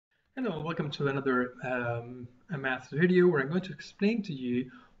Hello, welcome to another a math video where I'm going to explain to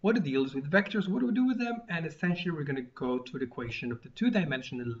you what it deals with vectors, what do we do with them, and essentially we're going to go to the equation of the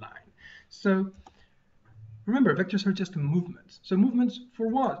two-dimensional line. So remember, vectors are just movements. So movements for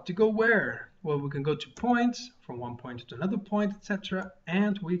what? To go where? Well, we can go to points, from one point to another point, etc.,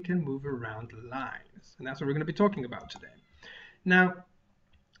 and we can move around lines. And that's what we're going to be talking about today. Now,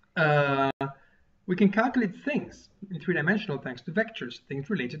 we can calculate things in three-dimensional thanks to vectors, things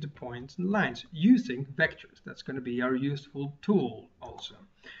related to points and lines, using vectors. That's going to be our useful tool also.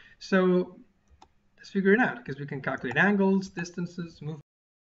 So let's figure it out, because we can calculate angles, distances, movement.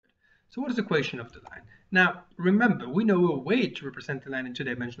 So what is the equation of the line? Now, remember, we know a way to represent the line in two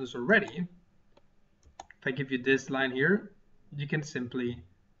dimensions already. If I give you this line here, you can simply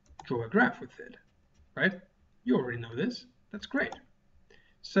draw a graph with it, right? You already know this. That's great.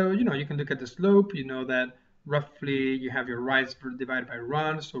 So, you can look at the slope, you know that roughly you have your rights divided by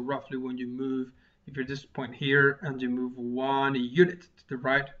run. So roughly when you move, if you're this point here and you move 1 unit to the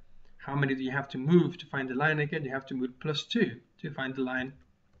right, how many do you have to move to find the line again? You have to move +2 to find the line.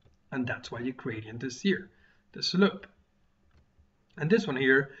 And that's why your gradient is here, the slope. And this one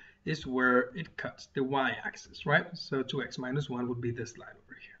here is where it cuts the y-axis, right? So 2x minus 1 would be this line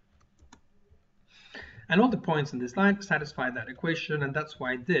over here. And all the points in this line satisfy that equation, and that's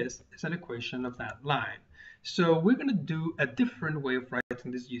why this is an equation of that line. So we're going to do a different way of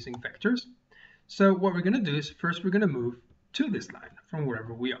writing this using vectors. So what we're going to do is first we're going to move to this line from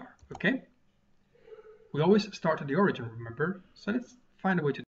wherever we are, okay? We always start at the origin, remember? So let's find a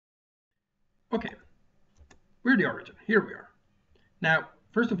way to do it. Okay, we're the origin. Here we are. Now,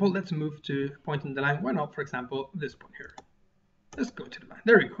 first of all, let's move to a point in the line. Why not, for example, this point here? Let's go to the line.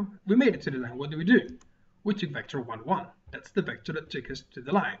 There we go. We made it to the line. What do? We took vector 1, 1. That's the vector that took us to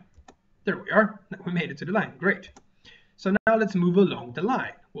the line. There we are. Now we made it to the line. Great. So now let's move along the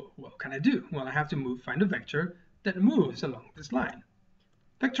line. Well, what can I do? Well, I have to find a vector that moves along this line.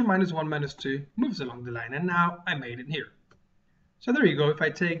 Vector -1, -2 moves along the line, and now I made it here. So there you go. If I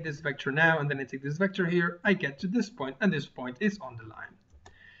take this vector now, and then I take this vector here, I get to this point, and this point is on the line.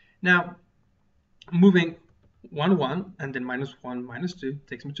 Now, moving 1, 1, and then -1, -2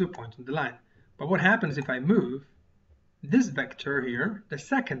 takes me to a point on the line. But what happens if I move this vector here, the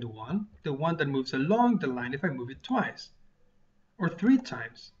second one, the one that moves along the line, if I move it twice, or 3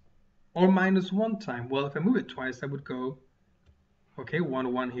 times, or -1 time? Well, if I move it twice, I would go, okay,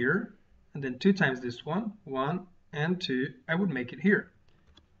 1, 1 here, and then 2 times this one, 1 and 2, I would make it here.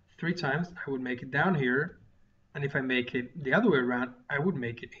 3 times, I would make it down here, and if I make it the other way around, I would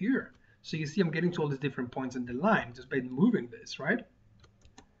make it here. So you see I'm getting to all these different points in the line just by moving this, right?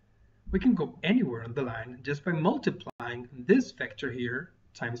 We can go anywhere on the line just by multiplying this vector here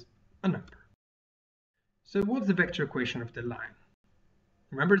times a number. So what's the vector equation of the line?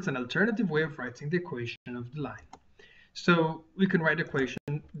 Remember, it's an alternative way of writing the equation of the line. So we can write the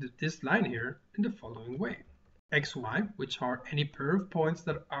equation, this line here, in the following way. xy, which are any pair of points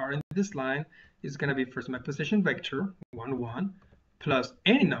that are in this line, is going to be first my position vector, 1, 1, plus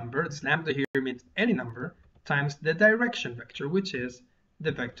any number, this lambda here means any number, times the direction vector, which is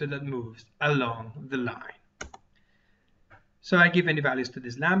the vector that moves along the line. So I give any values to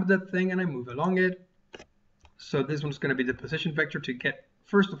this lambda thing and I move along it. So this one's going to be the position vector to get,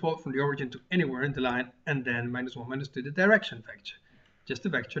 first of all, from the origin to anywhere in the line, and then -1, -2, the direction vector, just the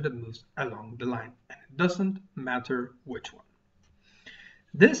vector that moves along the line, and it doesn't matter which one.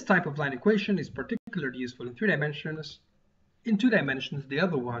 This type of line equation is particularly useful in 3 dimensions. In 2 dimensions, the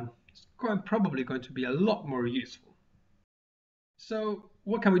other one is probably going to be a lot more useful. So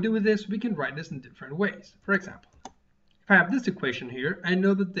what can we do with this? We can write this in different ways. For example, if I have this equation here, I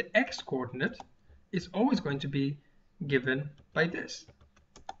know that the x-coordinate is always going to be given by this,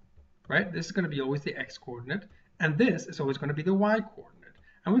 right? This is going to be always the x-coordinate, and this is always going to be the y-coordinate.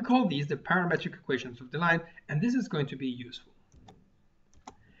 And we call these the parametric equations of the line, and this is going to be useful.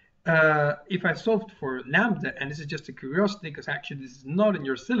 If I solved for lambda, and this is just a curiosity because actually this is not in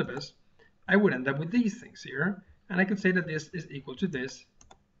your syllabus, I would end up with these things here. And I could say that this is equal to this,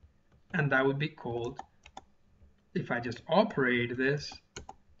 and that would be called, if I just operate this,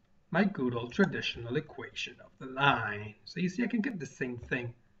 my good old traditional equation of the line. So you see I can get the same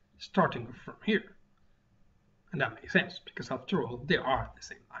thing starting from here. And that makes sense, because after all, they are the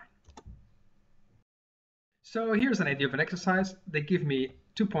same line. So here's an idea of an exercise. They give me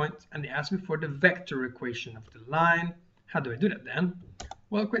 2 points, and they ask me for the vector equation of the line. How do I do that then?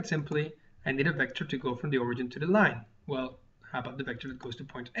 Well, quite simply, I need a vector to go from the origin to the line. Well, how about the vector that goes to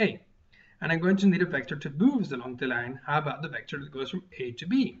point A? And I'm going to need a vector to move along the line. How about the vector that goes from A to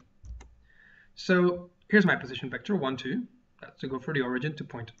B? So here's my position vector, 1, 2. That's to go for the origin to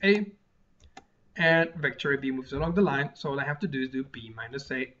point A. And vector AB moves along the line, so all I have to do is do B minus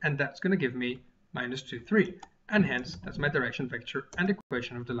A, and that's going to give me minus 2, 3. And hence, that's my direction vector, and the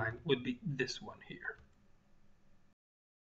equation of the line would be this one here.